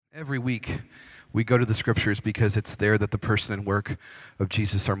Every week, we go to the scriptures because it's there that the person and work of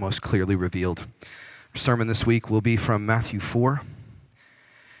Jesus are most clearly revealed. Our sermon this week will be from Matthew 4.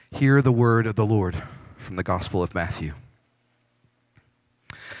 Hear the word of the Lord from the Gospel of Matthew.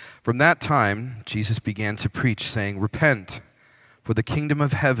 From that time, Jesus began to preach, saying, "Repent, for the kingdom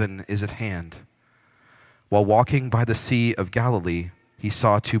of heaven is at hand." While walking by the Sea of Galilee, he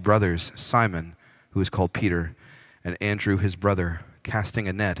saw two brothers, Simon, who is called Peter, and Andrew his brother, casting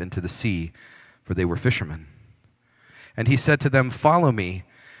a net into the sea, for they were fishermen. And he said to them, "Follow me,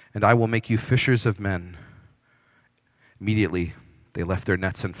 and I will make you fishers of men." Immediately they left their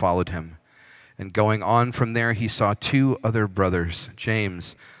nets and followed him. And going on from there, he saw two other brothers,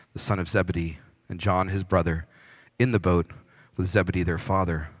 James, the son of Zebedee, and John his brother, in the boat with Zebedee their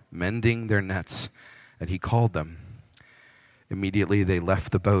father, mending their nets, and he called them. Immediately they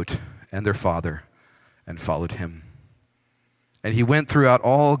left the boat and their father and followed him. And he went throughout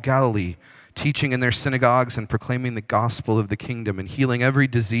all Galilee, teaching in their synagogues and proclaiming the gospel of the kingdom and healing every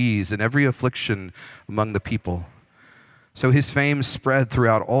disease and every affliction among the people. So his fame spread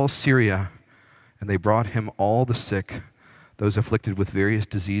throughout all Syria, and they brought him all the sick, those afflicted with various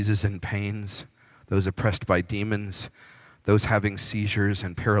diseases and pains, those oppressed by demons, those having seizures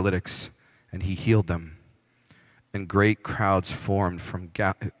and paralytics, and he healed them. And great crowds followed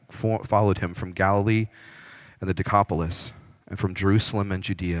him from Galilee and the Decapolis, and from Jerusalem and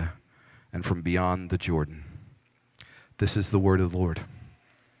Judea, and from beyond the Jordan. This is the word of the Lord.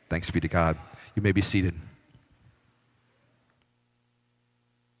 Thanks be to God. You may be seated.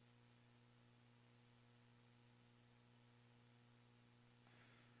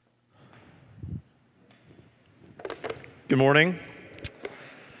 Good morning.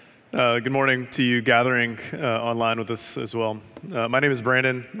 Good morning to you gathering online with us as well. My name is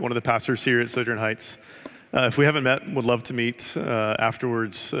Brandon, one of the pastors here at Sojourn Heights. If we haven't met, would love to meet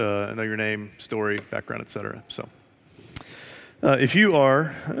afterwards. I know your name, story, background, etc. So, if you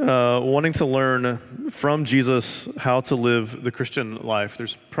are wanting to learn from Jesus how to live the Christian life,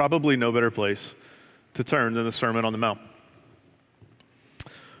 there's probably no better place to turn than the Sermon on the Mount.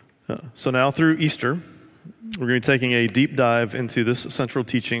 So now through Easter, we're going to be taking a deep dive into this central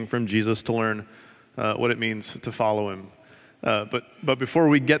teaching from Jesus to learn what it means to follow him. But before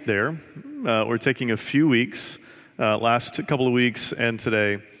we get there, we're taking a few weeks, last couple of weeks and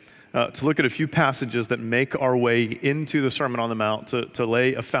today, to look at a few passages that make our way into the Sermon on the Mount to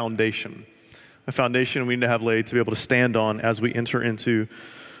lay a foundation we need to have laid to be able to stand on as we enter into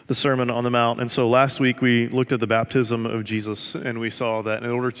the Sermon on the Mount. And so last week we looked at the baptism of Jesus, and we saw that in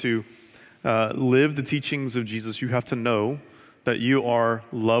order to live the teachings of Jesus, you have to know that you are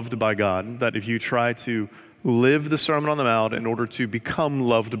loved by God, that if you try to live the Sermon on the Mount in order to become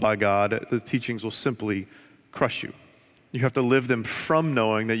loved by God, the teachings will simply crush you. You have to live them from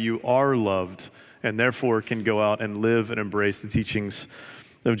knowing that you are loved and therefore can go out and live and embrace the teachings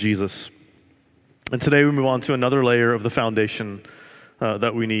of Jesus. And today we move on to another layer of the foundation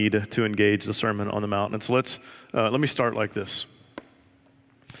that we need to engage the Sermon on the Mount. And so let me start like this.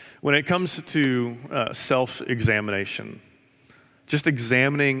 When it comes to self-examination, just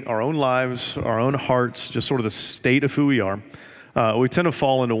examining our own lives, our own hearts, just sort of the state of who we are, we tend to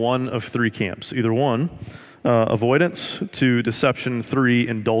fall into one of three camps. Either one, avoidance; two, deception; three,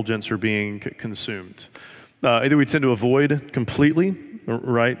 indulgence or being consumed. Either we tend to avoid completely,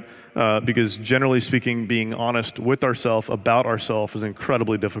 right? Because generally speaking, being honest with ourselves, about ourselves is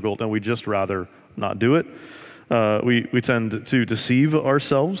incredibly difficult, and we just rather not do it. We tend to deceive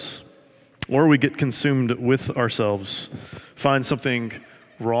ourselves, or we get consumed with ourselves, find something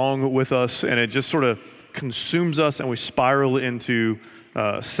wrong with us, and it just sort of consumes us, and we spiral into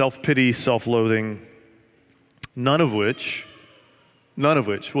self-pity, self-loathing, none of which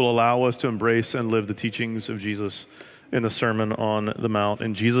will allow us to embrace and live the teachings of Jesus in the Sermon on the Mount.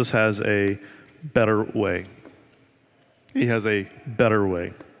 And Jesus has a better way. He has a better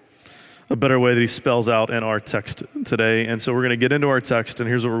way. A better way that he spells out in our text today. And so we're going to get into our text, and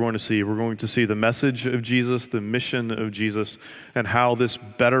here's what we're going to see. We're going to see the message of Jesus, the mission of Jesus, and how this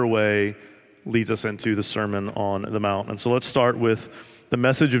better way leads us into the Sermon on the Mount. And so let's start with the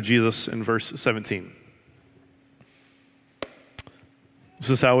message of Jesus in verse 17.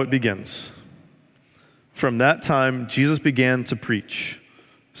 This is how it begins. From that time, Jesus began to preach,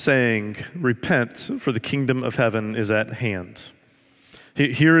 saying, "Repent, for the kingdom of heaven is at hand."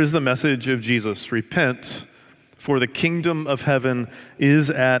 Here is the message of Jesus. Repent, for the kingdom of heaven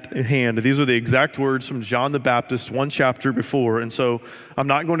is at hand. These are the exact words from John the Baptist, one chapter before. And so I'm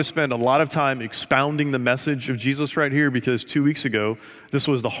not going to spend a lot of time expounding the message of Jesus right here, because 2 weeks ago, this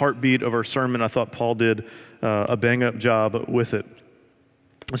was the heartbeat of our sermon. I thought Paul did a bang-up job with it.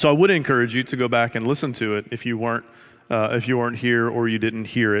 So I would encourage you to go back and listen to it if you weren't here or you didn't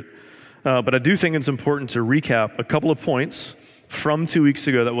hear it. But I do think it's important to recap a couple of points from 2 weeks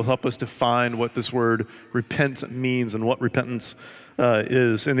ago that will help us define what this word repent means and what repentance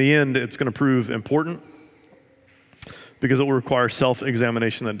is. In the end, it's going to prove important because it will require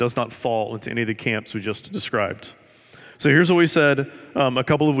self-examination that does not fall into any of the camps we just described. So here's what we said a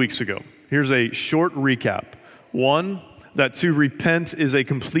couple of weeks ago. Here's a short recap. One, that to repent is a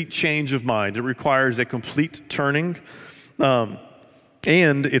complete change of mind. It requires a complete turning.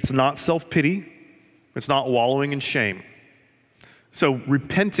 And it's not self-pity. It's not wallowing in shame. So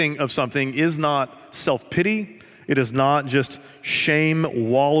repenting of something is not self-pity. It is not just shame,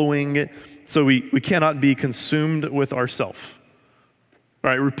 wallowing. So we cannot be consumed with ourself.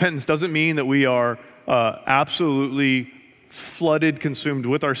 Right? Repentance doesn't mean that we are absolutely flooded, consumed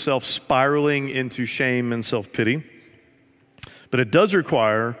with ourselves, spiraling into shame and self-pity. But it does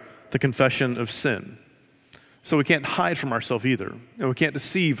require the confession of sin. So we can't hide from ourselves either, and we can't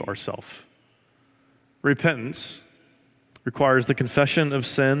deceive ourselves. Repentance requires the confession of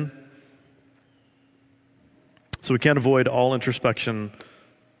sin, so we can't avoid all introspection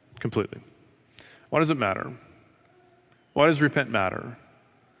completely. Why does it matter? Why does repent matter?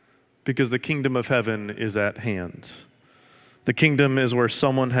 Because the kingdom of heaven is at hand. The kingdom is where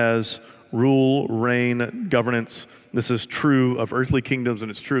someone has rule, reign, governance. This is true of earthly kingdoms, and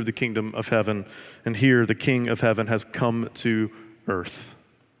it's true of the kingdom of heaven. And here, the King of heaven has come to earth.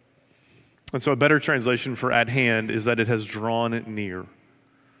 And so a better translation for at hand is that it has drawn near.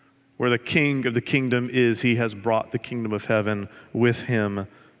 Where the king of the kingdom is, he has brought the kingdom of heaven with him.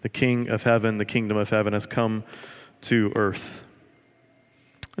 The King of heaven, the kingdom of heaven has come to earth.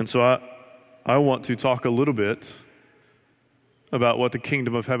 And so I want to talk a little bit about what the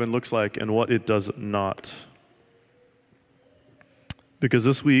kingdom of heaven looks like and what it does not. Because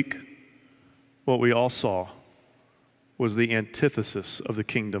this week, what we all saw was the antithesis of the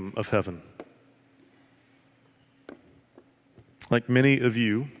kingdom of heaven. Like many of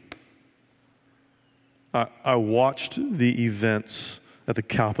you, I watched the events at the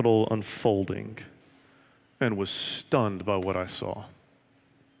Capitol unfolding and was stunned by what I saw.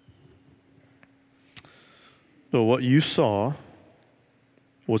 But what you saw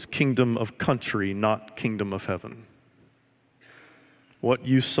was kingdom of country, not kingdom of heaven. What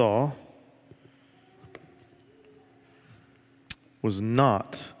you saw was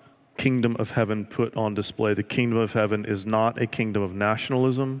not kingdom of heaven put on display. The kingdom of heaven is not a kingdom of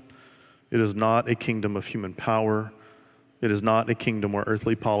nationalism. It is not a kingdom of human power. It is not a kingdom where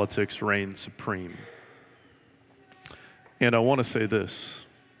earthly politics reign supreme. And I want to say this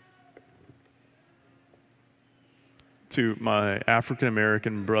to my African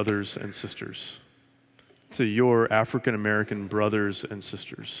American brothers and sisters, to your African American brothers and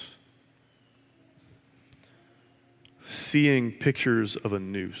sisters. Seeing pictures of a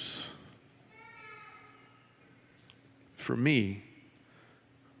noose, for me,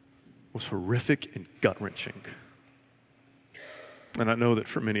 was horrific and gut-wrenching. And I know that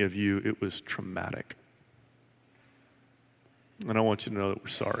for many of you, it was traumatic. And I want you to know that we're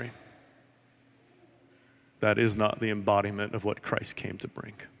sorry. That is not the embodiment of what Christ came to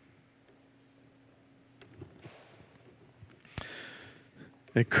bring.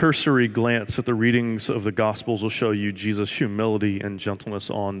 A cursory glance at the readings of the Gospels will show you Jesus' humility and gentleness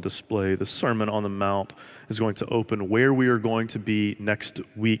on display. The Sermon on the Mount is going to open where we are going to be next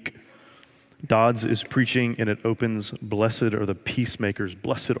week. Dodds is preaching, and it opens, "Blessed are the peacemakers,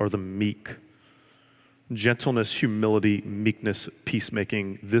 blessed are the meek." Gentleness, humility, meekness,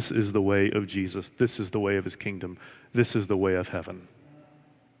 peacemaking. This is the way of Jesus. This is the way of his kingdom. This is the way of heaven.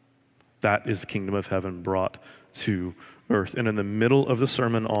 That is the kingdom of heaven brought to earth. And in the middle of the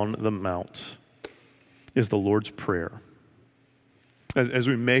Sermon on the Mount is the Lord's Prayer. As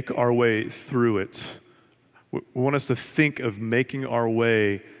we make our way through it, we want us to think of making our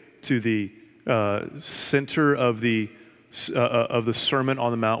way to the center of the Sermon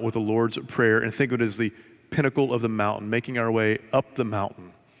on the Mount with the Lord's Prayer, and think of it as the pinnacle of the mountain, making our way up the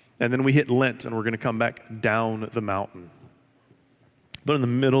mountain. And then we hit Lent, and we're going to come back down the mountain. But in the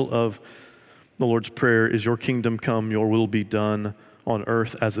middle of the Lord's Prayer is, "Your kingdom come, your will be done on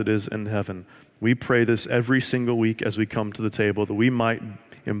earth as it is in heaven." We pray this every single week as we come to the table, that we might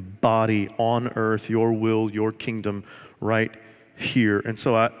embody on earth your will, your kingdom right here. And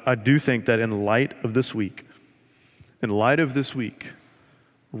so I do think that in light of this week,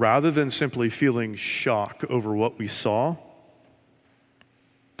 rather than simply feeling shock over what we saw,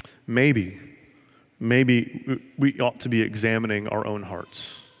 maybe we ought to be examining our own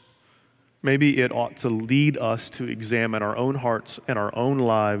hearts Maybe it ought to lead us to examine our own hearts and our own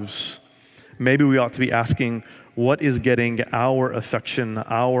lives. Maybe we ought to be asking, what is getting our affection,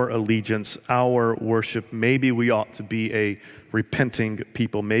 our allegiance, our worship? Maybe we ought to be a repenting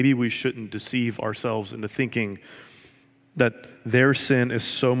people. Maybe we shouldn't deceive ourselves into thinking that their sin is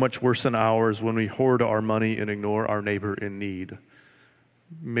so much worse than ours when we hoard our money and ignore our neighbor in need.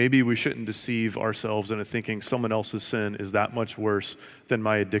 Maybe we shouldn't deceive ourselves into thinking someone else's sin is that much worse than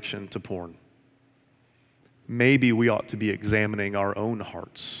my addiction to porn. Maybe we ought to be examining our own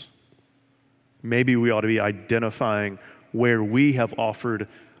hearts. Maybe we ought to be identifying where we have offered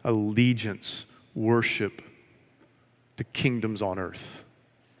allegiance, worship to kingdoms on earth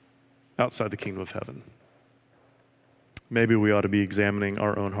outside the kingdom of heaven. Maybe we ought to be examining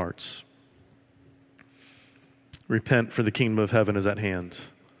our own hearts. Repent, for the kingdom of heaven is at hand.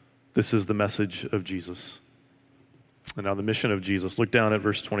 This is the message of Jesus. And now the mission of Jesus. Look down at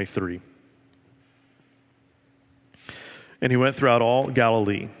verse 23. And he went throughout all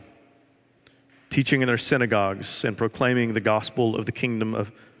Galilee, teaching in their synagogues and proclaiming the gospel of the kingdom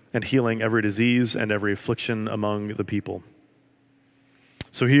and healing every disease and every affliction among the people.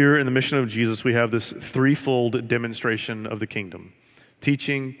 So here in the mission of Jesus, we have this threefold demonstration of the kingdom: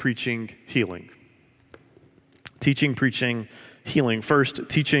 teaching, preaching, healing. Teaching, preaching, healing. First,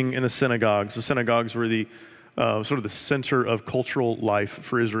 teaching in the synagogues. The synagogues were the sort of the center of cultural life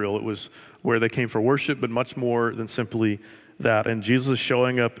for Israel. It was where they came for worship, but much more than simply that. And Jesus is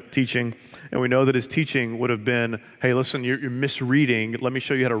showing up teaching, and we know that his teaching would have been, hey, listen, you're misreading. Let me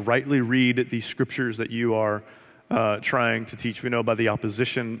show you how to rightly read the scriptures that you are trying to teach. We know by the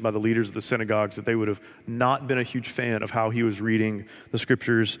opposition, by the leaders of the synagogues, that they would have not been a huge fan of how he was reading the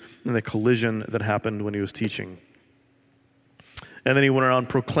scriptures and the collision that happened when he was teaching. And then he went around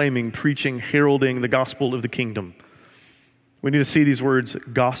proclaiming, preaching, heralding the gospel of the kingdom. We need to see these words,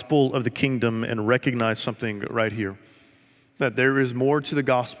 gospel of the kingdom, and recognize something right here. That there is more to the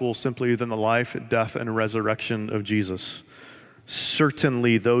gospel simply than the life, death, and resurrection of Jesus.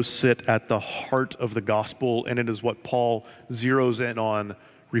 Certainly those sit at the heart of the gospel, and it is what Paul zeroes in on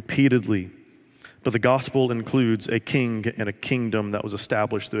repeatedly. But the gospel includes a king and a kingdom that was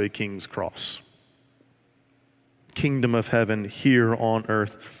established through a king's cross. Kingdom of heaven here on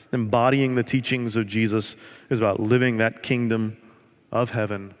earth. Embodying the teachings of Jesus is about living that kingdom of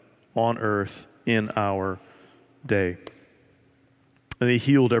heaven on earth in our day. And he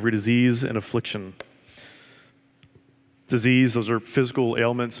healed every disease and affliction. Disease, those are physical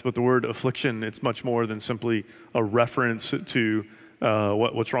ailments, but the word affliction, it's much more than simply a reference to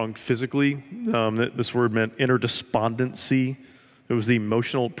what's wrong physically. This word meant inner despondency. It was the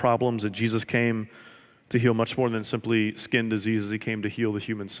emotional problems that Jesus came to heal, much more than simply skin diseases. He came to heal the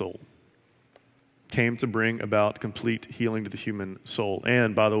human soul. Came to bring about complete healing to the human soul.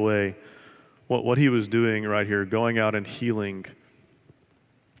 And by the way, what he was doing right here, going out and healing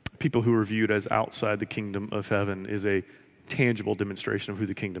people who are viewed as outside the kingdom of heaven, is a tangible demonstration of who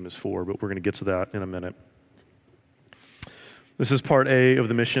the kingdom is for, but we're going to get to that in a minute. This is part A of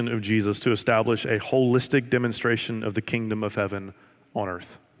the mission of Jesus, to establish a holistic demonstration of the kingdom of heaven on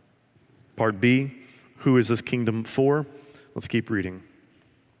earth. Part B, who is this kingdom for? Let's keep reading.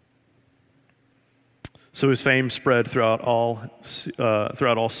 So his fame spread throughout all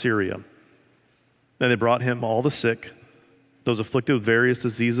Syria. And they brought him all the sick, those afflicted with various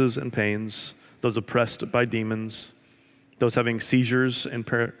diseases and pains, those oppressed by demons, those having seizures and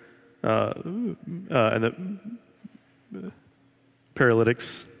the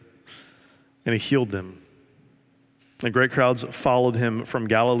paralytics, and he healed them. And great crowds followed him from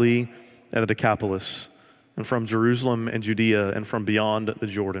Galilee and the Decapolis, and from Jerusalem and Judea, and from beyond the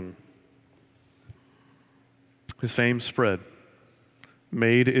Jordan. His fame spread,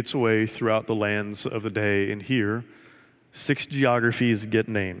 made its way throughout the lands of the day, and here 6 geographies get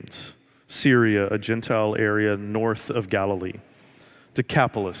named. Syria, a Gentile area north of Galilee.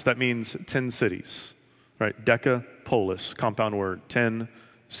 Decapolis, that means 10 cities, right? Decapolis, compound word, 10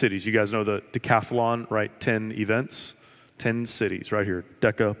 cities. You guys know the decathlon, right? 10 events, 10 cities right here,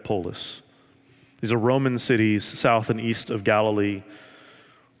 Decapolis. These are Roman cities south and east of Galilee,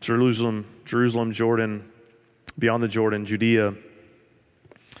 Jerusalem, Jordan, beyond the Jordan, Judea.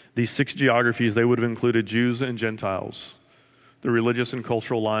 These 6 geographies, they would have included Jews and Gentiles, the religious and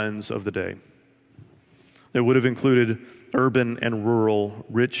cultural lines of the day. It would have included urban and rural,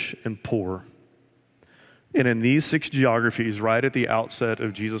 rich and poor. And in these 6 geographies, right at the outset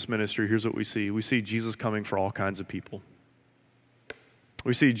of Jesus' ministry, here's what we see. We see Jesus coming for all kinds of people.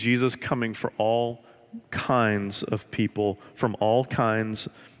 We see Jesus coming for all kinds of people from all kinds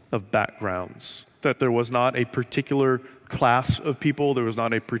of backgrounds. That there was not a particular class of people. There was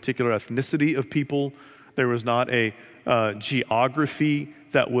not a particular ethnicity of people. There was not a geography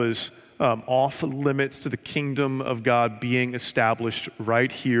that was off limits to the kingdom of God being established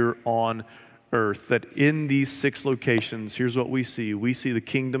right here on earth. That in these 6 locations, here's what we see. We see the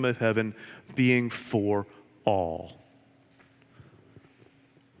kingdom of heaven being for all.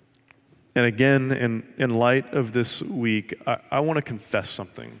 And again, in light of this week, I want to confess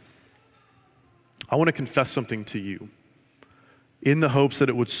something. I want to confess something to you in the hopes that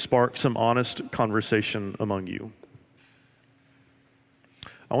it would spark some honest conversation among you.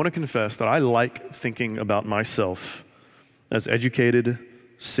 I want to confess that I like thinking about myself as educated,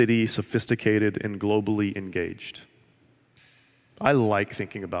 city, sophisticated, and globally engaged. I like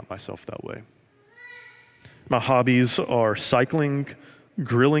thinking about myself that way. My hobbies are cycling,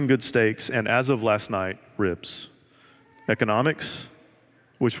 grilling good steaks, and as of last night, ribs. Economics,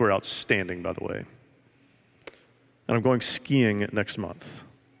 which were outstanding, by the way. And I'm going skiing next month.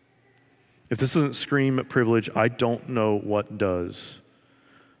 If this doesn't scream privilege, I don't know what does.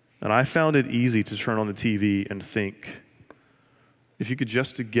 And I found it easy to turn on the TV and think, if you could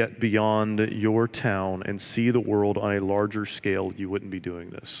just get beyond your town and see the world on a larger scale, you wouldn't be doing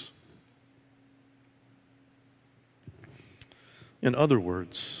this. In other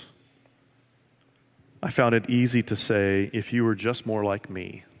words, I found it easy to say, if you were just more like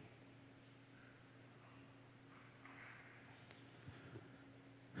me.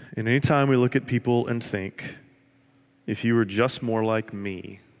 And anytime we look at people and think, if you were just more like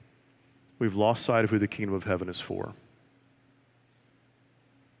me, we've lost sight of who the kingdom of heaven is for.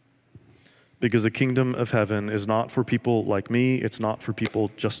 Because the kingdom of heaven is not for people like me, it's not for people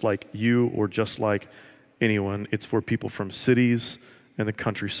just like you or just like anyone. It's for people from cities and the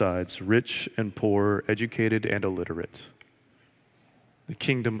countrysides, rich and poor, educated and illiterate. The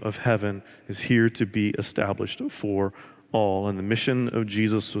kingdom of heaven is here to be established for all. And the mission of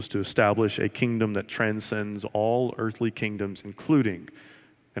Jesus was to establish a kingdom that transcends all earthly kingdoms, including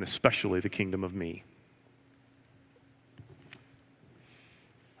and especially the kingdom of me.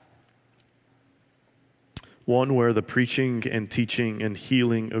 One where the preaching and teaching and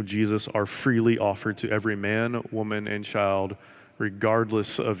healing of Jesus are freely offered to every man, woman, and child,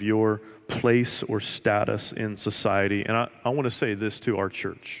 regardless of your place or status in society. And I want to say this to our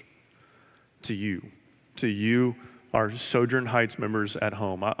church, to you, our Sojourn Heights members at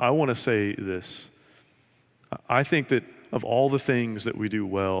home. I want to say this. I think that of all the things that we do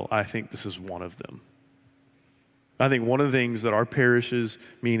well, I think this is one of them. I think one of the things that our parishes,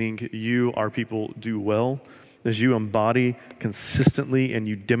 meaning you, our people, do well is you embody consistently and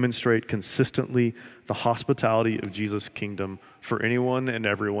you demonstrate consistently the hospitality of Jesus' kingdom for anyone and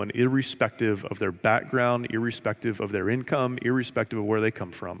everyone, irrespective of their background, irrespective of their income, irrespective of where they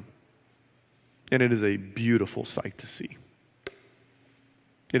come from. And it is a beautiful sight to see.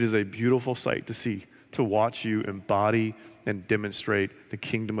 It is a beautiful sight to see, to watch you embody and demonstrate the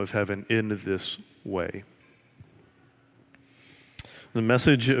kingdom of heaven in this way. The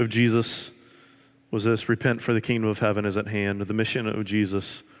message of Jesus was this: repent, for the kingdom of heaven is at hand. The mission of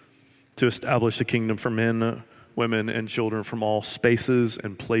Jesus to establish a kingdom for men, women, and children from all spaces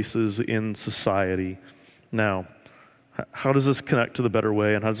and places in society. Now, how does this connect to the better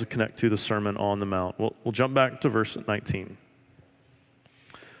way, and how does it connect to the Sermon on the Mount? Well, we'll jump back to verse 19.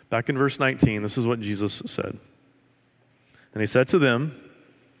 Back in verse 19, this is what Jesus said. And he said to them,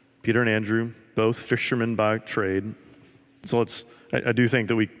 Peter and Andrew, both fishermen by trade. So I do think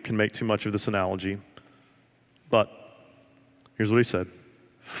that we can make too much of this analogy. But here's what he said.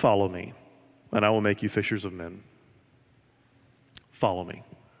 Follow me, and I will make you fishers of men. Follow me.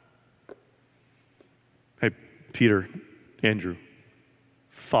 Hey, Peter, Andrew,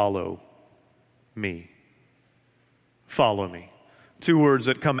 follow me. Follow me. Two words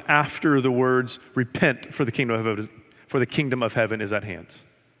that come after the words repent, for the kingdom of heaven is at hand.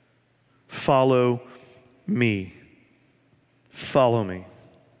 Follow me. Follow me.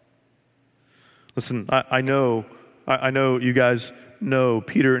 Listen, I know you guys know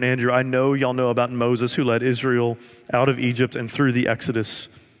Peter and Andrew. I know y'all know about Moses, who led Israel out of Egypt and through the Exodus.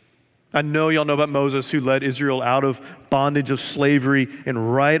 I know y'all know about Moses, who led Israel out of bondage of slavery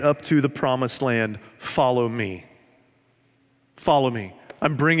and right up to the promised land. Follow me. Follow me.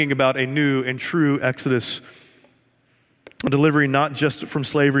 I'm bringing about a new and true Exodus, a delivery not just from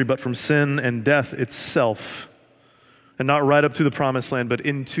slavery, but from sin and death itself. And not right up to the promised land, but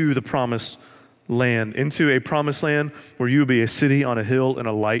into the promised land. Into a promised land where you will be a city on a hill and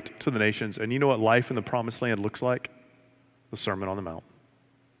a light to the nations. And you know what life in the promised land looks like? The Sermon on the Mount.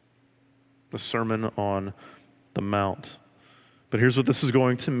 The Sermon on the Mount. But here's what this is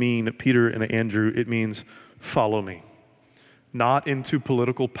going to mean, Peter and Andrew. It means follow me. not into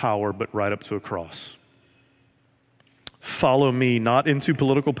political power, but right up to a cross. Follow me, not into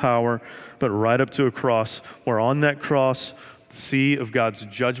political power, but right up to a cross, where on that cross, the sea of God's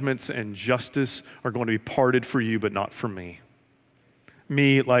judgments and justice are going to be parted for you, but not for me.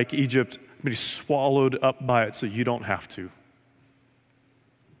 Me, like Egypt, be swallowed up by it so you don't have to.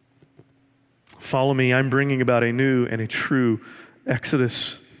 Follow me, I'm bringing about a new and a true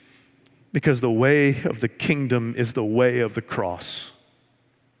exodus, because the way of the kingdom is the way of the cross.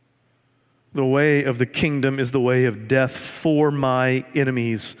 The way of the kingdom is the way of death for my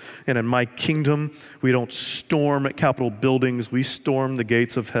enemies. And in my kingdom, we don't storm at Capitol buildings. We storm the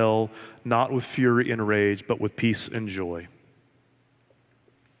gates of hell, not with fury and rage, but with peace and joy.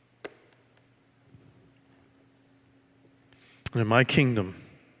 And in my kingdom,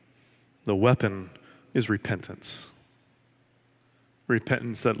 the weapon is repentance.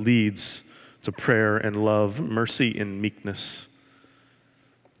 Repentance that leads to prayer and love, mercy and meekness.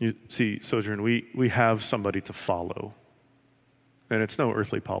 You see, Sojourn, we have somebody to follow. And it's no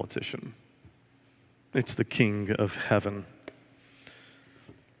earthly politician. It's the King of heaven.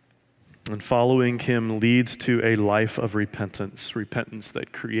 And following him leads to a life of repentance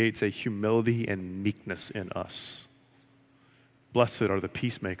that creates a humility and meekness in us. Blessed are the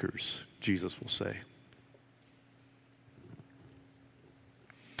peacemakers, Jesus will say.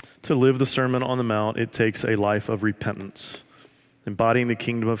 To live the Sermon on the Mount, it takes a life of repentance. Embodying the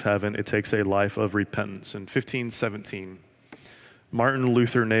kingdom of heaven, it takes a life of repentance. In 1517, Martin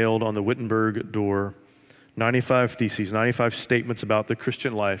Luther nailed on the Wittenberg door 95 theses, 95 statements about the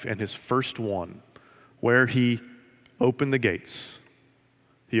Christian life, and his first one, where he opened the gates.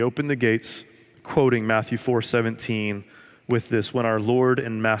 He opened the gates, quoting Matthew 4:17 with this: when our Lord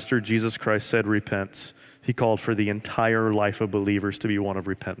and Master Jesus Christ said, repent, he called for the entire life of believers to be one of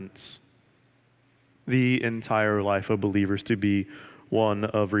repentance. The entire life of believers to be one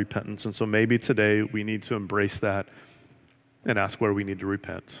of repentance. And so maybe today we need to embrace that and ask where we need to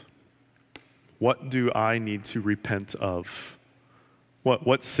repent. What do I need to repent of?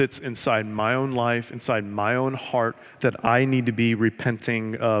 What sits inside my own life, inside my own heart, that I need to be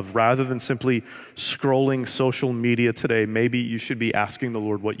repenting of? Rather than simply scrolling social media today, maybe you should be asking the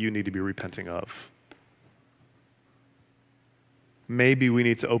Lord what you need to be repenting of. Maybe we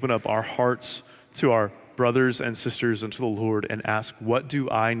need to open up our hearts to our brothers and sisters and to the Lord and ask, what do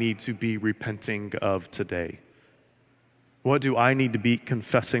I need to be repenting of today? What do I need to be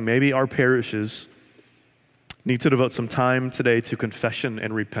confessing? Maybe our parishes need to devote some time today to confession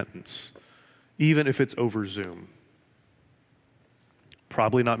and repentance, even if it's over Zoom.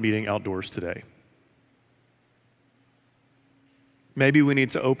 Probably not meeting outdoors today. Maybe we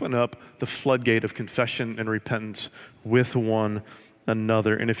need to open up the floodgate of confession and repentance with one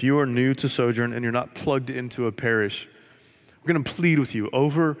another. And if you are new to Sojourn and you're not plugged into a parish, we're going to plead with you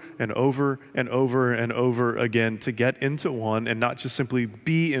over and over and over and over again to get into one, and not just simply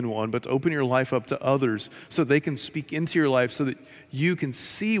be in one, but to open your life up to others so they can speak into your life so that you can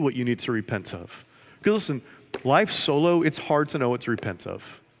see what you need to repent of. Because listen, life solo, it's hard to know what to repent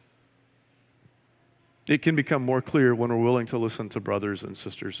of. It can become more clear when we're willing to listen to brothers and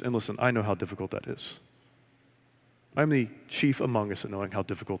sisters. And listen, I know how difficult that is. I'm the chief among us at knowing how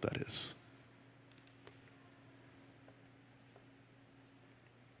difficult that is.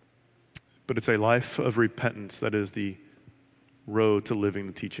 But it's a life of repentance that is the road to living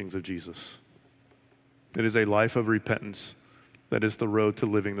the teachings of Jesus. It is a life of repentance that is the road to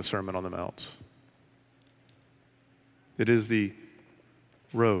living the Sermon on the Mount. It is the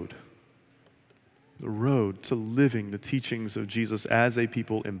road to living the teachings of Jesus as a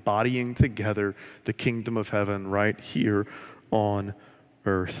people embodying together the kingdom of heaven right here on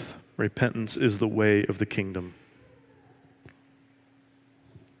earth. Repentance is the way of the kingdom.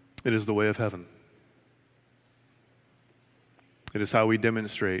 It is the way of heaven. It is how we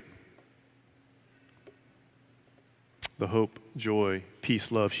demonstrate the hope, joy,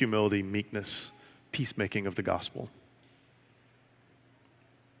 peace, love, humility, meekness, peacemaking of the gospel.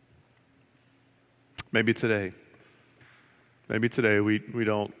 Maybe today we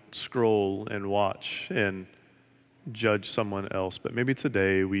don't scroll and watch and judge someone else, but maybe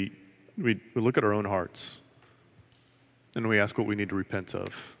today we look at our own hearts and we ask what we need to repent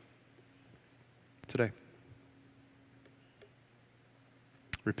of today.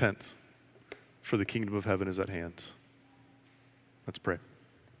 Repent, for the kingdom of heaven is at hand. Let's pray.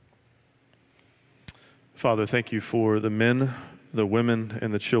 Father, thank you for the men, the women,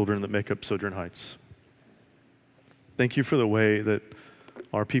 and the children that make up Sojourn Heights. Thank you for the way that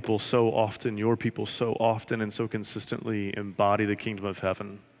our people so often, your people so often and so consistently embody the kingdom of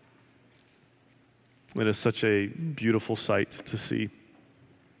heaven. It is such a beautiful sight to see,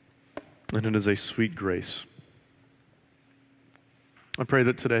 and it is a sweet grace. I pray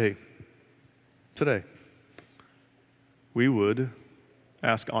that today, we would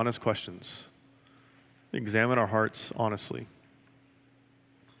ask honest questions, examine our hearts honestly,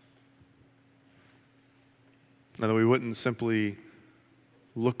 and that we wouldn't simply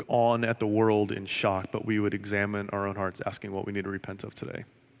look on at the world in shock, but we would examine our own hearts, asking what we need to repent of today.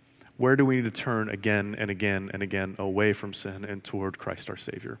 Where do we need to turn again and again and again away from sin and toward Christ our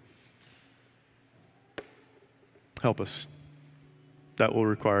Savior? Help us. That will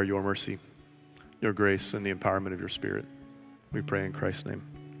require your mercy, your grace, and the empowerment of your Spirit. We pray in Christ's name.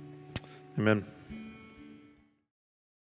 Amen.